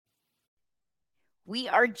We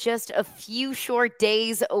are just a few short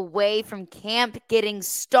days away from camp getting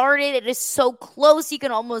started. It is so close, you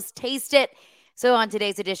can almost taste it. So, on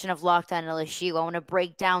today's edition of Locked On LSU, I want to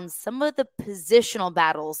break down some of the positional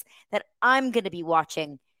battles that I'm going to be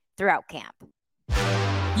watching throughout camp.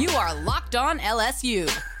 You are Locked On LSU,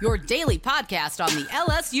 your daily podcast on the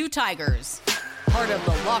LSU Tigers. Part of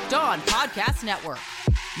the Locked On Podcast Network.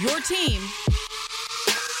 Your team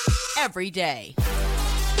every day.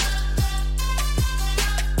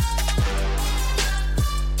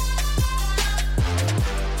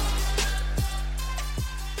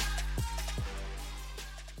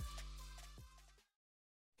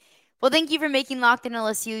 Well, thank you for making Locked On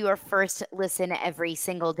LSU your first listen every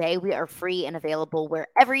single day. We are free and available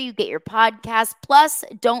wherever you get your podcasts. Plus,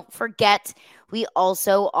 don't forget, we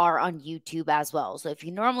also are on YouTube as well. So if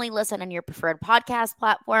you normally listen on your preferred podcast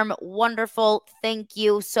platform, wonderful. Thank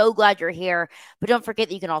you. So glad you're here. But don't forget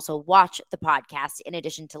that you can also watch the podcast in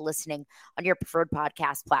addition to listening on your preferred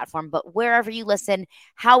podcast platform. But wherever you listen,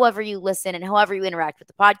 however you listen, and however you interact with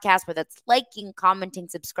the podcast, whether it's liking, commenting,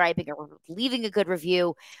 subscribing, or leaving a good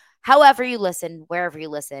review, however you listen, wherever you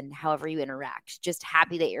listen, however you interact, just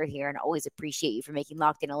happy that you're here and always appreciate you for making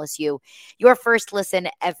Locked On LSU your first listen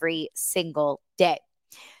every single day.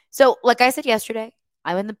 So, like I said yesterday,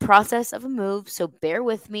 I'm in the process of a move, so bear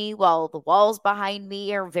with me while the walls behind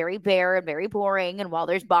me are very bare and very boring, and while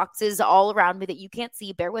there's boxes all around me that you can't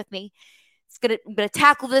see, bear with me. I'm gonna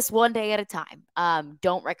tackle this one day at a time.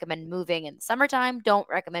 Don't recommend moving in the summertime. Don't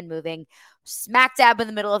recommend moving smack dab in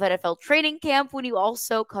the middle of NFL training camp when you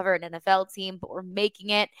also cover an NFL team. But we're making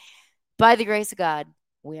it. By the grace of God,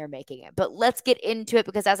 we are making it. But let's get into it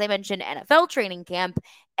because, as I mentioned, NFL training camp,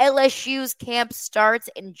 LSU's camp starts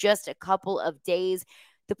in just a couple of days.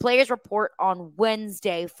 The players report on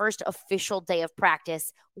Wednesday. First official day of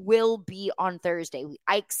practice will be on Thursday.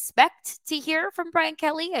 I expect to hear from Brian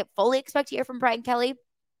Kelly. I fully expect to hear from Brian Kelly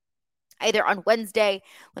either on Wednesday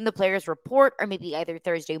when the players report or maybe either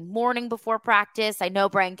Thursday morning before practice. I know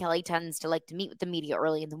Brian Kelly tends to like to meet with the media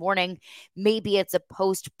early in the morning. Maybe it's a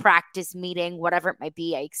post-practice meeting, whatever it might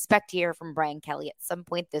be. I expect to hear from Brian Kelly at some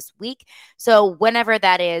point this week. So whenever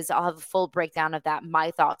that is, I'll have a full breakdown of that,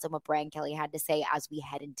 my thoughts on what Brian Kelly had to say as we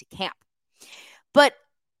head into camp. But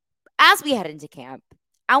as we head into camp,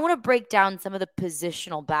 I want to break down some of the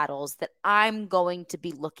positional battles that I'm going to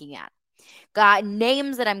be looking at. Got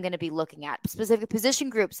names that I'm going to be looking at, specific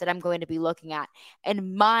position groups that I'm going to be looking at,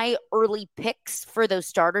 and my early picks for those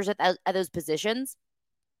starters at those positions.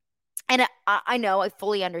 And I know, I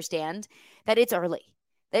fully understand that it's early,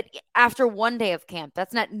 that after one day of camp,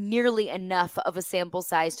 that's not nearly enough of a sample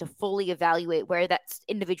size to fully evaluate where that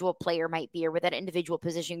individual player might be or where that individual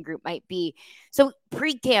position group might be. So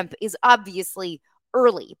pre-camp is obviously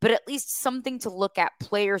early, but at least something to look at,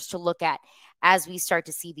 players to look at as we start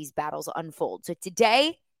to see these battles unfold. So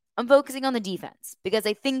today, I'm focusing on the defense because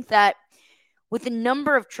I think that with the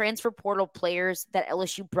number of transfer portal players that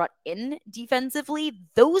LSU brought in defensively,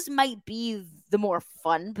 those might be the more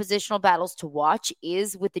fun positional battles to watch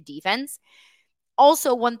is with the defense.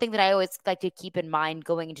 Also, one thing that I always like to keep in mind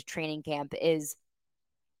going into training camp is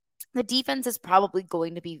the defense is probably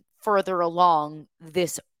going to be further along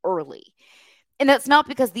this early. And that's not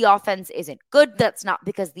because the offense isn't good. That's not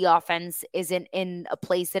because the offense isn't in a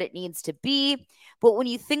place that it needs to be. But when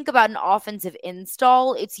you think about an offensive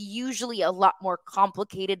install, it's usually a lot more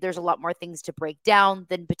complicated. There's a lot more things to break down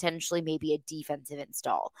than potentially maybe a defensive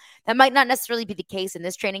install. That might not necessarily be the case in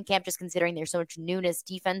this training camp, just considering there's so much newness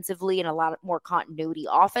defensively and a lot more continuity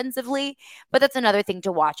offensively. But that's another thing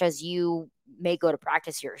to watch as you may go to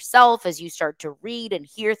practice yourself, as you start to read and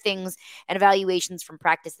hear things and evaluations from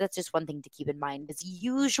practice. That's just one thing to keep in mind, because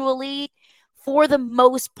usually, for the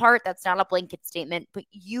most part, that's not a blanket statement, but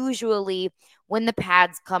usually when the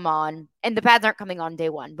pads come on, and the pads aren't coming on day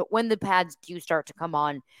one, but when the pads do start to come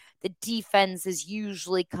on, the defense is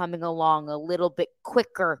usually coming along a little bit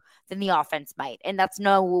quicker than the offense might. And that's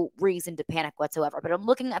no reason to panic whatsoever. But I'm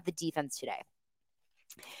looking at the defense today.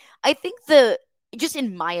 I think just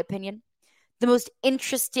in my opinion, the most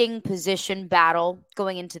interesting position battle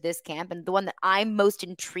going into this camp, and the one that I'm most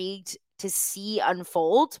intrigued to see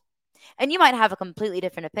unfold, and you might have a completely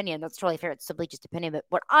different opinion. That's totally fair. It's simply just opinion. But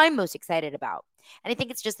what I'm most excited about, and I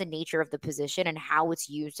think it's just the nature of the position and how it's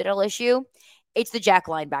used at LSU, it's the jack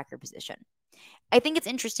linebacker position. I think it's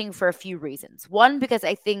interesting for a few reasons. One, because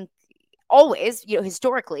I think always,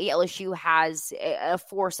 historically, LSU has a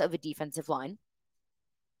force of a defensive line.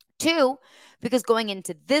 Two, because going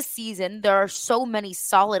into this season, there are so many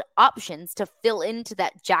solid options to fill into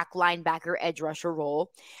that jack linebacker edge rusher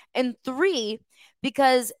role. And three,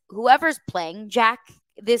 because whoever's playing jack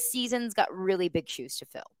this season's got really big shoes to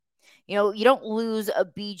fill. You don't lose a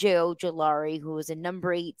BJ Ojolari, who was a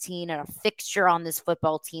number 18 and a fixture on this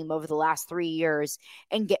football team over the last 3 years,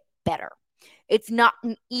 and get better. It's not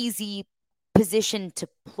an easy position to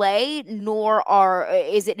play, nor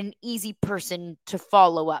is it an easy person to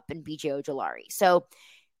follow up in BJ Ojolari. So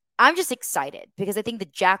I'm just excited because I think the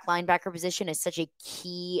jack linebacker position is such a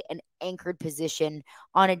key and anchored position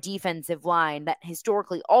on a defensive line that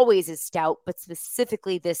historically always is stout, but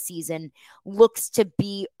specifically this season looks to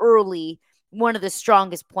be early one of the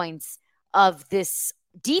strongest points of this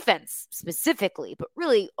defense specifically, but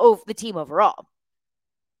really over the team overall.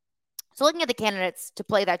 So looking at the candidates to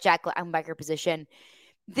play that jack linebacker position,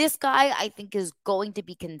 this guy, I think, is going to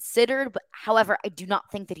be considered, but however, I do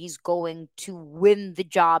not think that he's going to win the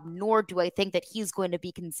job, nor do I think that he's going to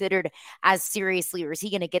be considered as seriously, or is he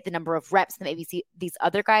going to get the number of reps that maybe these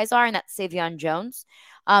other guys are, and that's Savion Jones.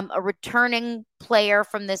 A returning player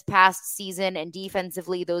from this past season, and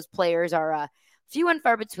defensively, those players are few and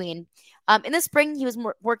far between. In the spring, he was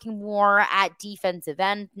working more at defensive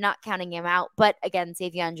end, not counting him out, but again,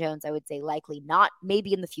 Savion Jones, I would say likely not,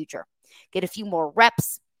 maybe in the future. Get a few more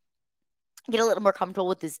reps, get a little more comfortable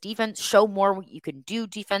with this defense, show more what you can do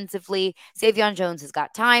defensively. Savion Jones has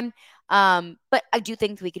got time, but I do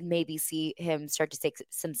think we can maybe see him start to take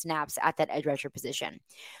some snaps at that edge rusher position.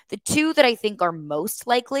 The two that I think are most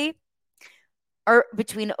likely are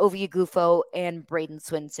between Ovie Oghoufo and Braden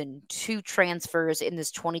Swinson, two transfers in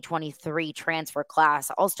this 2023 transfer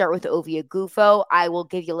class. I'll start with Ovie Oghoufo. I will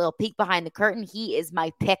give you a little peek behind the curtain. He is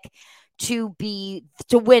my pick to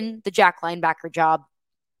win the jack linebacker job.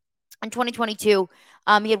 In 2022,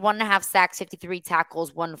 he had 1.5 sacks, 53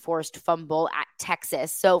 tackles, 1 forced fumble at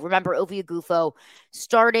Texas. So remember, Ovie Oghoufo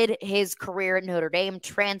started his career at Notre Dame,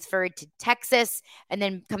 transferred to Texas, and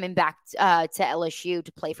then coming back to LSU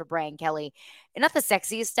to play for Brian Kelly. And not the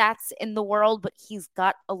sexiest stats in the world, but he's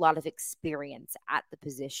got a lot of experience at the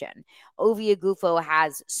position. Ovie Oghoufo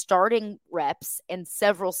has starting reps and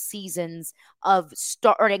several seasons of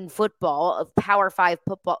starting football, of Power 5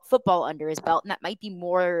 football under his belt, and that might be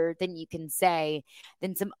more than you can say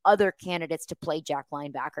than some other candidates to play jack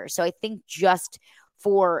linebacker. So I think just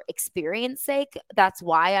for experience sake, that's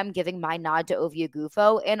why I'm giving my nod to Ovie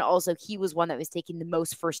Oghoufo. And also, he was one that was taking the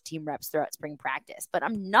most first team reps throughout spring practice. But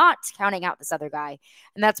I'm not counting out this other guy,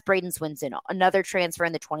 and that's Braden Swinson, another transfer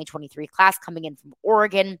in the 2023 class coming in from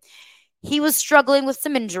Oregon. He was struggling with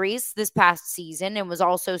some injuries this past season and was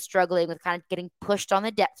also struggling with kind of getting pushed on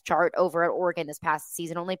the depth chart over at Oregon this past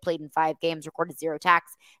season. Only played in 5 games, recorded 0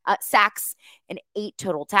 sacks, and 8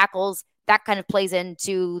 total tackles. That kind of plays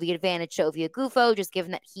into the advantage to Ovie Oghoufo, just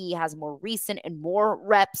given that he has more recent and more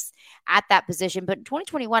reps at that position. But in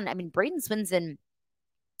 2021, I mean, Braden Swinson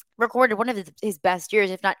recorded one of his best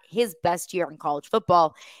years, if not his best year in college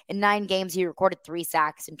football. In 9 games, he recorded 3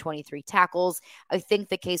 sacks and 23 tackles. I think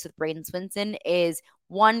the case with Braden Swinson is,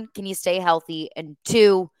 1, can you stay healthy? And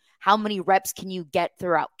 2, how many reps can you get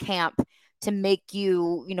throughout camp to make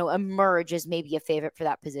you, emerge as maybe a favorite for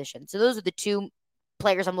that position? So those are the 2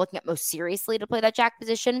 players I'm looking at most seriously to play that jack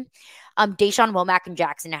position. Deshaun Womack and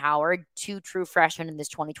Jackson Howard, 2 true freshmen in this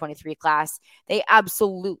 2023 class. They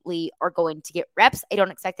absolutely are going to get reps. I don't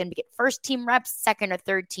expect them to get first team reps, second or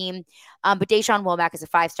third team. But Deshaun Womack is a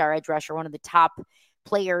 5-star edge rusher, one of the top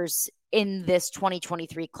players in this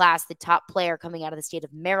 2023 class, the top player coming out of the state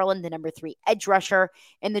of Maryland, the number 3 edge rusher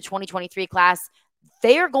in the 2023 class.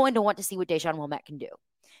 They are going to want to see what Deshaun Womack can do.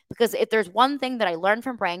 Because if there's one thing that I learned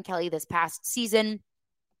from Brian Kelly this past season,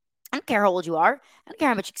 I don't care how old you are. I don't care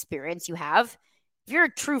how much experience you have. If you're a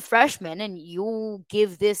true freshman and you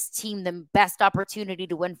give this team the best opportunity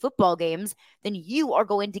to win football games, then you are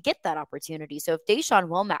going to get that opportunity. So if Deshaun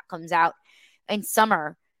Womack comes out in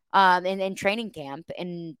summer in training camp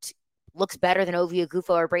and looks better than Ovie Oghoufo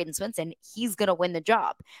or Braden Swinson, he's going to win the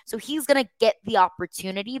job. So he's going to get the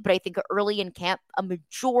opportunity, but I think early in camp, a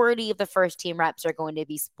majority of the first team reps are going to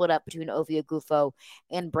be split up between Ovie Oghoufo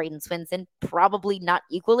and Braden Swinson, probably not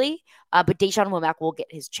equally, but Deshaun Womack will get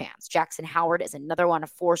his chance. Jackson Howard is another one, a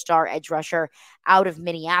 4-star edge rusher out of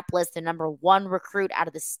Minneapolis, the number 1 recruit out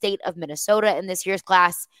of the state of Minnesota in this year's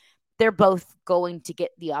class. They're both going to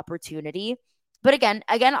get the opportunity. But again,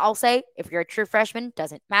 I'll say, if you're a true freshman,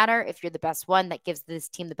 doesn't matter. If you're the best one that gives this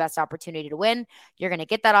team the best opportunity to win, you're going to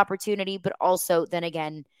get that opportunity. But also, then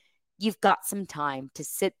again, you've got some time to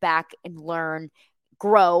sit back and learn,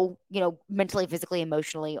 grow, mentally, physically,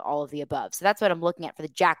 emotionally, all of the above. So that's what I'm looking at for the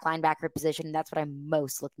jack linebacker position. That's what I'm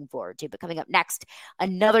most looking forward to. But coming up next,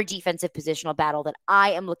 another defensive positional battle that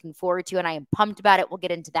I am looking forward to, and I am pumped about it. We'll get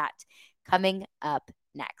into that coming up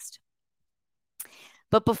next.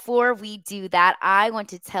 But before we do that, I want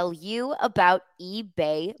to tell you about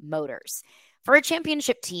eBay Motors. For a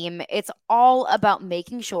championship team, it's all about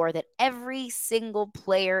making sure that every single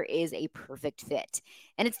player is a perfect fit.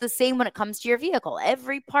 And it's the same when it comes to your vehicle.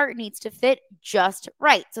 Every part needs to fit just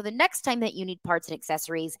right. So the next time that you need parts and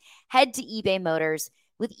accessories, head to eBay Motors.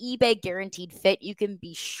 With eBay Guaranteed Fit, you can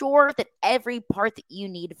be sure that every part that you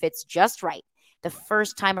need fits just right the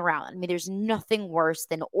first time around. I mean, there's nothing worse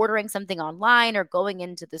than ordering something online or going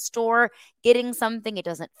into the store, getting something, it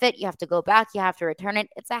doesn't fit. You have to go back, you have to return it.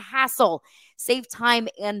 It's a hassle. Save time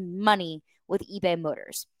and money with eBay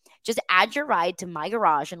Motors. Just add your ride to My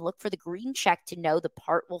Garage and look for the green check to know the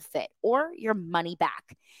part will fit or your money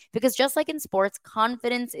back. Because just like in sports,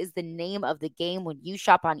 confidence is the name of the game when you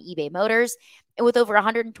shop on eBay Motors. And with over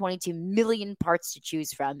 122 million parts to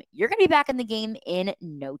choose from, you're going to be back in the game in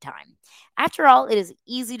no time. After all, it is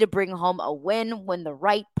easy to bring home a win when the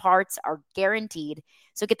right parts are guaranteed.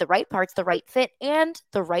 So get the right parts, the right fit, and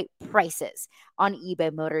the right prices on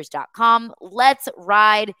ebaymotors.com. Let's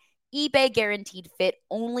ride. eBay Guaranteed Fit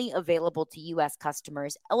only available to U.S.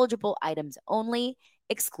 customers. Eligible items only.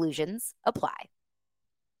 Exclusions apply.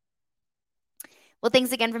 Well,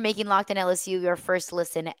 thanks again for making Locked on LSU your first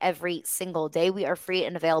listen every single day. We are free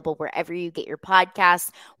and available wherever you get your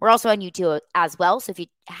podcasts. We're also on YouTube as well. So if you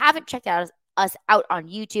haven't checked us out on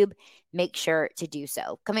YouTube, make sure to do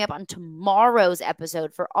so. Coming up on tomorrow's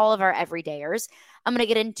episode for all of our everydayers, I'm going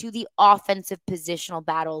to get into the offensive positional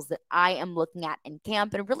battles that I am looking at in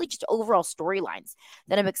camp and really just overall storylines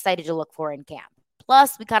that I'm excited to look for in camp.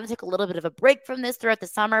 Plus, we kind of took a little bit of a break from this throughout the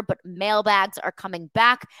summer, but mailbags are coming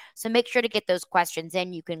back. So make sure to get those questions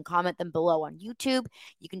in. You can comment them below on YouTube.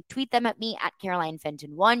 You can tweet them at me at Caroline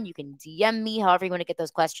Fenton1. You can DM me, however you want to get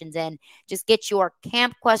those questions in. Just get your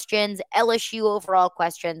camp questions, LSU overall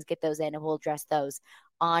questions, get those in, and we'll address those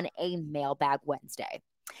on a Mailbag Wednesday.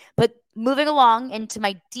 But moving along into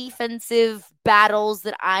my defensive battles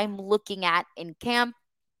that I'm looking at in camp,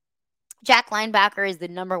 Jack linebacker is the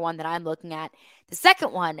number one that I'm looking at. The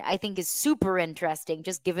second one I think is super interesting,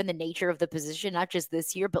 just given the nature of the position, not just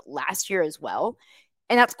this year, but last year as well.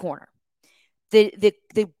 And that's corner. The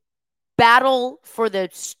battle for the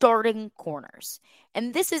starting corners.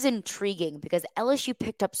 And this is intriguing because LSU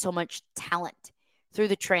picked up so much talent through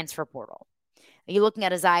the transfer portal. Are you looking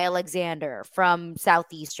at Isaiah Alexander from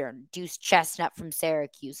Southeastern, Deuce Chestnut from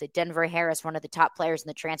Syracuse, Denver Harris, one of the top players in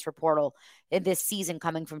the transfer portal in this season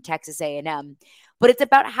coming from Texas A&M. But it's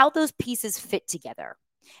about how those pieces fit together.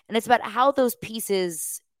 And it's about how those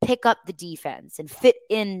pieces pick up the defense and fit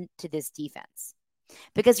into this defense.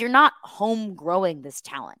 Because you're not home growing this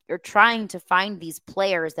talent. You're trying to find these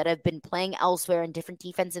players that have been playing elsewhere in different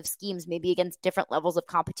defensive schemes, maybe against different levels of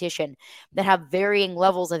competition, that have varying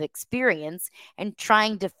levels of experience, and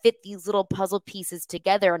trying to fit these little puzzle pieces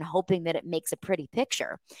together and hoping that it makes a pretty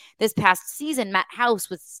picture. This past season, Matt House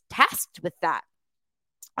was tasked with that,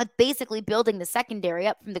 with basically building the secondary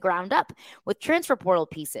up from the ground up with transfer portal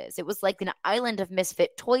pieces. It was like an island of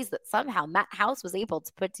misfit toys that somehow Matt House was able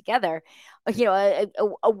to put together, a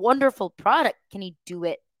wonderful product. Can he do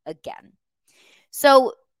it again?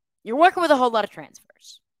 So you're working with a whole lot of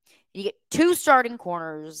transfers. You get 2 starting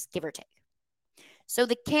corners, give or take. So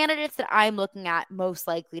the candidates that I'm looking at most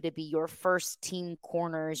likely to be your first team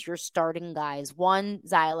corners, your starting guys. One,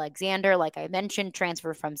 Isaiah Alexander, like I mentioned,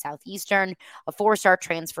 transfer from Southeastern, a 4-star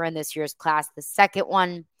transfer in this year's class. The second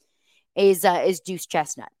one is Deuce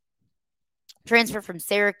Chestnut. Transfer from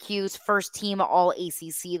Syracuse, first team all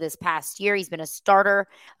ACC this past year. He's been a starter,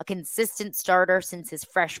 a consistent starter since his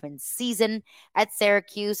freshman season at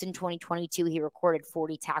Syracuse. In 2022, he recorded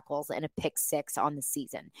 40 tackles and a pick 6 on the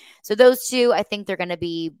season. So those two, I think they're going to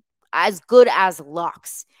be as good as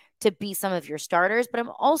locks to be some of your starters. But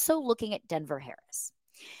I'm also looking at Denver Harris.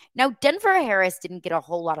 Now, Denver Harris didn't get a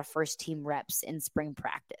whole lot of first team reps in spring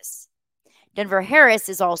practice. Denver Harris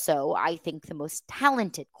is also, I think, the most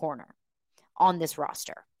talented corner on this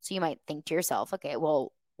roster. So you might think to yourself, okay,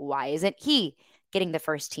 well, why isn't he getting the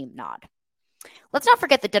first team nod? Let's not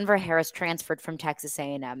forget that Denver Harris transferred from Texas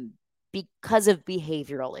A&M because of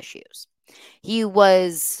behavioral issues. He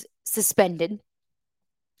was suspended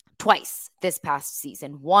twice this past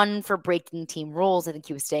season. One for breaking team rules. I think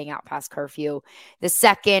he was staying out past curfew. The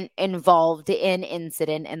second involved an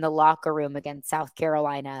incident in the locker room against South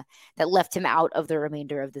Carolina that left him out of the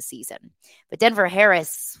remainder of the season. But Denver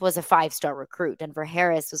Harris was a 5-star recruit. Denver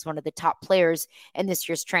Harris was one of the top players in this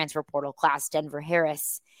year's transfer portal class. Denver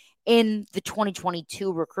Harris in the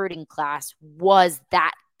 2022 recruiting class was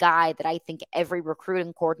that guy that I think every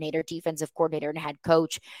recruiting coordinator, defensive coordinator, and head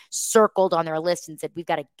coach circled on their list and said, we've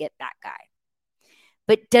got to get that guy.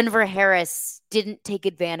 But Denver Harris didn't take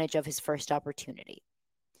advantage of his first opportunity.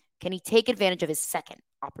 Can he take advantage of his second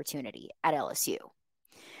opportunity at LSU?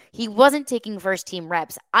 He wasn't taking first team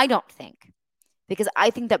reps, I don't think, because I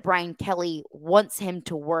think that Brian Kelly wants him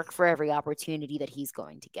to work for every opportunity that he's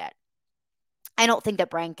going to get. I don't think that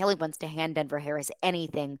Brian Kelly wants to hand Denver Harris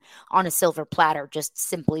anything on a silver platter just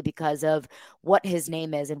simply because of what his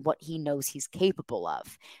name is and what he knows he's capable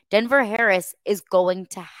of. Denver Harris is going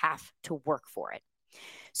to have to work for it.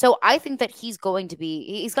 So I think that he's going to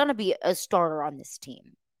be a starter on this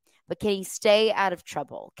team. But can he stay out of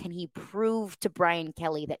trouble? Can he prove to Brian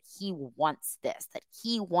Kelly that he wants this, that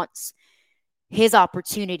he wants his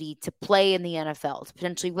opportunity to play in the NFL, to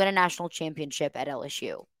potentially win a national championship at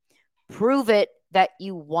LSU? Prove it that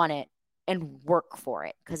you want it and work for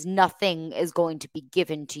it, because nothing is going to be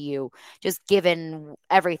given to you just given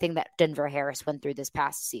everything that Denver Harris went through this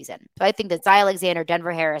past season. So I think that Zy Alexander,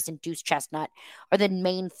 Denver Harris, and Deuce Chestnut are the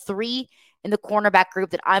main three in the cornerback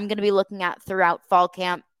group that I'm going to be looking at throughout fall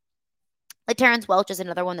camp. Like Terrence Welch is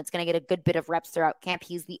another one that's going to get a good bit of reps throughout camp.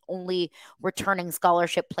 He's the only returning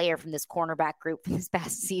scholarship player from this cornerback group from this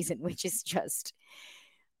past season, which is just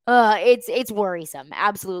it's worrisome.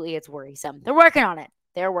 Absolutely, it's worrisome. They're working on it.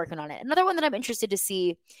 Another one that I'm interested to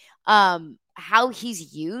see how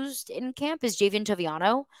he's used in camp is Javian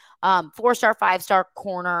Toviano, 4-star, 5-star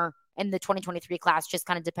corner in the 2023 class. Just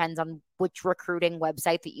kind of depends on which recruiting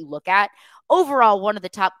website that you look at. Overall, one of the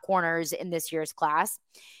top corners in this year's class.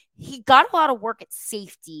 He got a lot of work at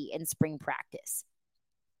safety in spring practice.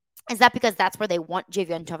 Is that because that's where they want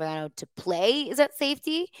Javian Toviano to play, is at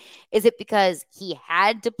safety? Is it because he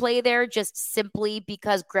had to play there just simply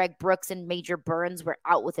because Greg Brooks and Major Burns were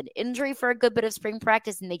out with an injury for a good bit of spring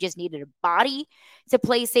practice and they just needed a body to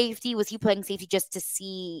play safety? Was he playing safety just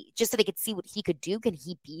so they could see what he could do? Can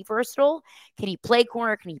he be versatile? Can he play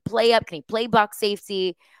corner? Can he play up? Can he play box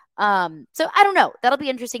safety? So I don't know. That'll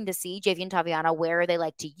be interesting to see Javian Toviano, where they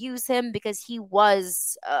like to use him, because he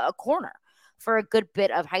was a corner for a good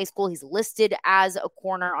bit of high school. He's listed as a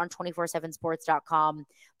corner on 247sports.com.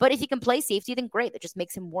 But if he can play safety, then great. That just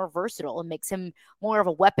makes him more versatile and makes him more of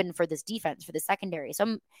a weapon for this defense, for the secondary.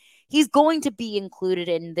 So he's going to be included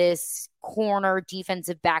in this corner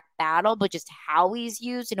defensive back battle, but just how he's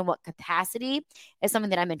used and in what capacity is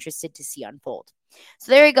something that I'm interested to see unfold.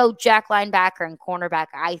 So there you go. Jack linebacker and cornerback,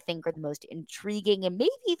 I think, are the most intriguing and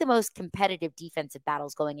maybe the most competitive defensive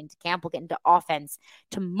battles going into camp. We'll get into offense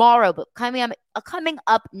tomorrow, but coming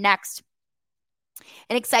up next,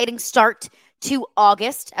 an exciting start to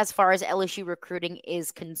August as far as LSU recruiting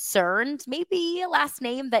is concerned. Maybe a last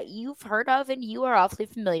name that you've heard of and you are awfully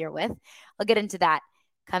familiar with. I'll get into that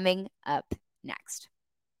coming up next.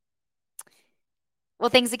 Well,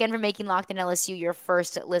 thanks again for making Locked On LSU your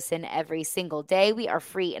first listen every single day. We are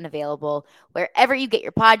free and available wherever you get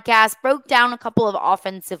your podcast. Broke down a couple of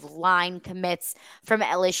offensive line commits from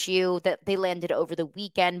LSU that they landed over the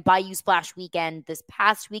weekend. Bayou Splash weekend this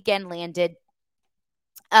past weekend landed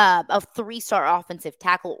a 3-star offensive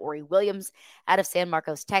tackle, Ori Williams, out of San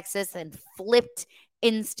Marcos, Texas, and flipped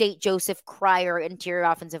in-state Joseph Cryer, interior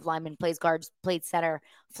offensive lineman, played center,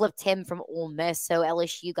 flipped him from Ole Miss. So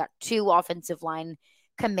LSU got 2 offensive line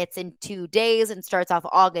commits in 2 days and starts off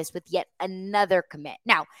August with yet another commit.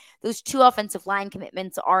 Now, those 2 offensive line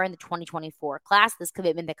commitments are in the 2024 class. This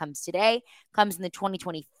commitment that comes today comes in the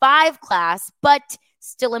 2025 class, but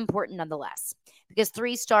still important nonetheless, because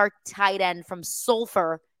 3-star tight end from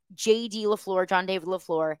Sulphur, J.D. LaFleur, John David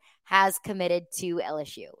LaFleur, has committed to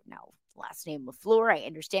LSU. Now, last name LaFleur, I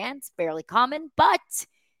understand, it's fairly common, but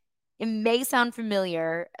it may sound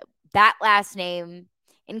familiar. That last name,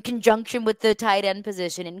 in conjunction with the tight end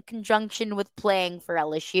position, in conjunction with playing for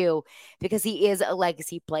LSU, because he is a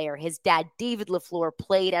legacy player. His dad, David LaFleur,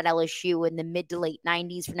 played at LSU in the mid to late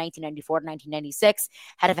 90s from 1994 to 1996,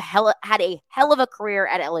 had a hell of a career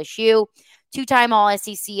at LSU. 2-time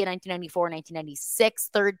All-SEC in 1994 and 1996,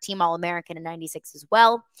 3rd-team All-American in 96 as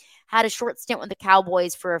well. Had a short stint with the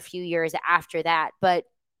Cowboys for a few years after that, but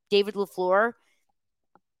David LaFleur,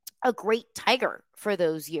 a great Tiger for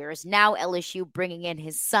those years. Now LSU bringing in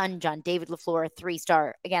his son, John David LaFleur, a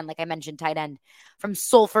 3-star, again, like I mentioned, tight end from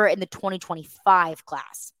Sulphur in the 2025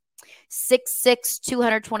 class. 6'6",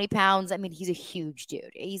 220 pounds. I mean, he's a huge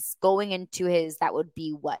dude. He's going into his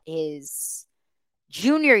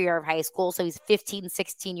junior year of high school. So he's 15,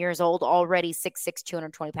 16 years old, already 6'6",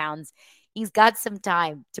 220 pounds. He's got some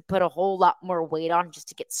time to put a whole lot more weight on just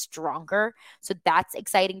to get stronger. So that's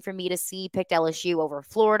exciting for me to see. Picked LSU over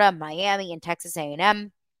Florida, Miami, and Texas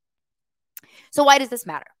A&M. So why does this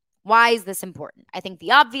matter? Why is this important? I think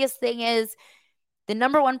the obvious thing is the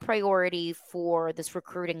number one priority for this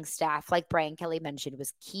recruiting staff, like Brian Kelly mentioned,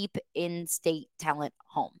 was keep in-state talent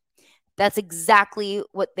home. That's exactly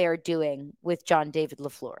what they're doing with John David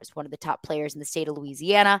LaFleur, one of the top players in the state of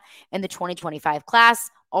Louisiana in the 2025 class,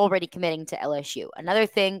 already committing to LSU. Another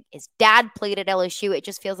thing is dad played at LSU. It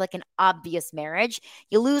just feels like an obvious marriage.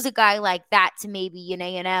 You lose a guy like that to maybe an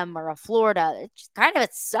A&M or a Florida. It's kind of a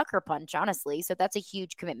sucker punch, honestly. So that's a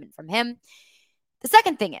huge commitment from him. The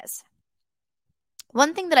second thing is,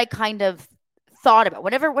 one thing that I kind of thought about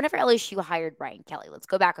whenever LSU hired Brian Kelly, let's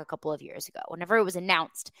go back a couple of years ago, whenever it was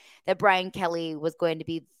announced that Brian Kelly was going to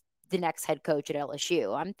be the next head coach at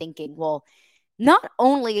LSU, I'm thinking, well, not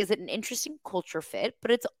only is it an interesting culture fit,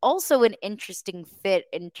 but it's also an interesting fit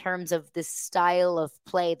in terms of the style of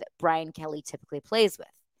play that Brian Kelly typically plays with.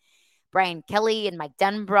 Brian Kelly and Mike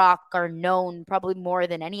Denbrock are known probably more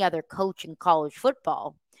than any other coach in college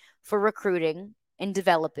football for recruiting and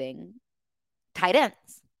developing tight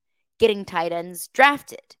ends, getting tight ends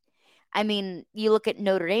drafted. I mean, you look at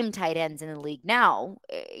Notre Dame tight ends in the league now,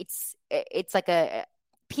 it's like a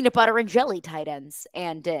peanut butter and jelly tight ends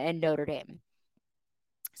and Notre Dame.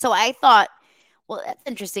 So I thought, well, that's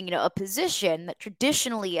interesting. A position that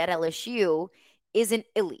traditionally at LSU isn't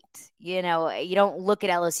elite. You don't look at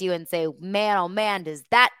LSU and say, man, oh man, does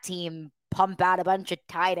that team pump out a bunch of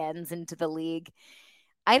tight ends into the league?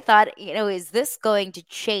 I thought, is this going to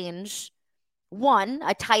change, one,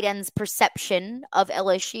 a tight end's perception of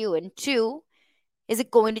LSU, and two, is it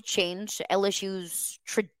going to change LSU's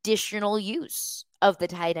traditional use of the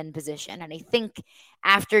tight end position? And I think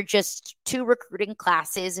after just 2 recruiting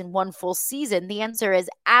classes and 1 full season, the answer is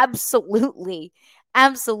absolutely,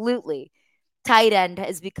 absolutely. Tight end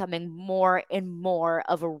is becoming more and more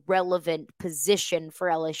of a relevant position for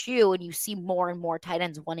LSU. And you see more and more tight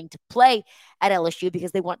ends wanting to play at LSU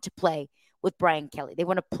because they want to play with Brian Kelly. They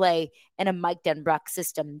want to play in a Mike Denbrock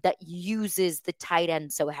system that uses the tight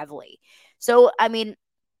end so heavily. So, I mean,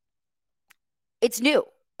 it's new,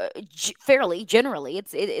 fairly generally.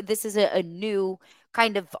 This is a new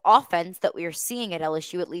kind of offense that we are seeing at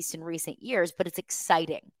LSU, at least in recent years, but it's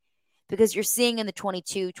exciting because you're seeing in the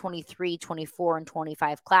 22, 23, 24, and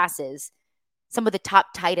 25 classes some of the top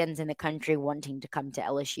tight ends in the country wanting to come to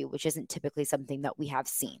LSU, which isn't typically something that we have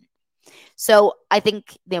seen. So I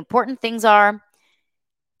think the important things are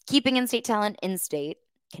keeping in-state talent in-state,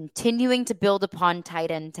 continuing to build upon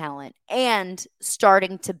tight end talent, and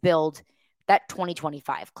starting to build that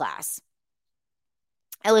 2025 class.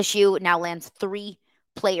 LSU now lands 3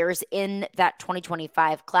 players in that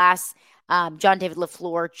 2025 class. John David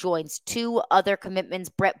LaFleur joins 2 other commitments.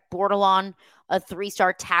 Brett Bordelon, a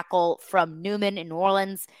 3-star tackle from Newman in New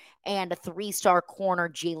Orleans, and a 3-star corner,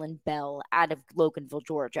 Jalen Bell, out of Loganville,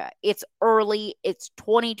 Georgia. It's early. It's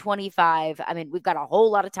 2025. I mean, we've got a whole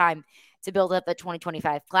lot of time to build up the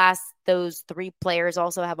 2025 class. Those 3 players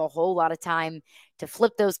also have a whole lot of time to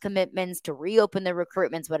flip those commitments, to reopen their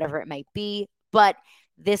recruitments, whatever it might be. But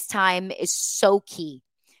this time is so key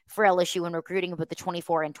for LSU in recruiting with the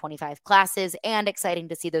 24 and 25 classes, and exciting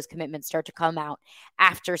to see those commitments start to come out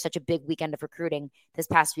after such a big weekend of recruiting this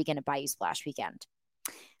past weekend at Bayou Splash weekend.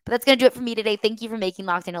 But that's going to do it for me today. Thank you for making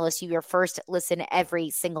Locked On LSU your first listen every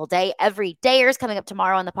single day. Every dayers coming up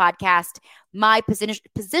tomorrow on the podcast. My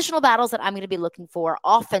positional battles that I'm going to be looking for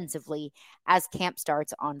offensively as camp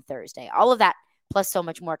starts on Thursday. All of that, plus so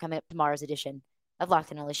much more coming up tomorrow's edition of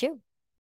Locked On LSU.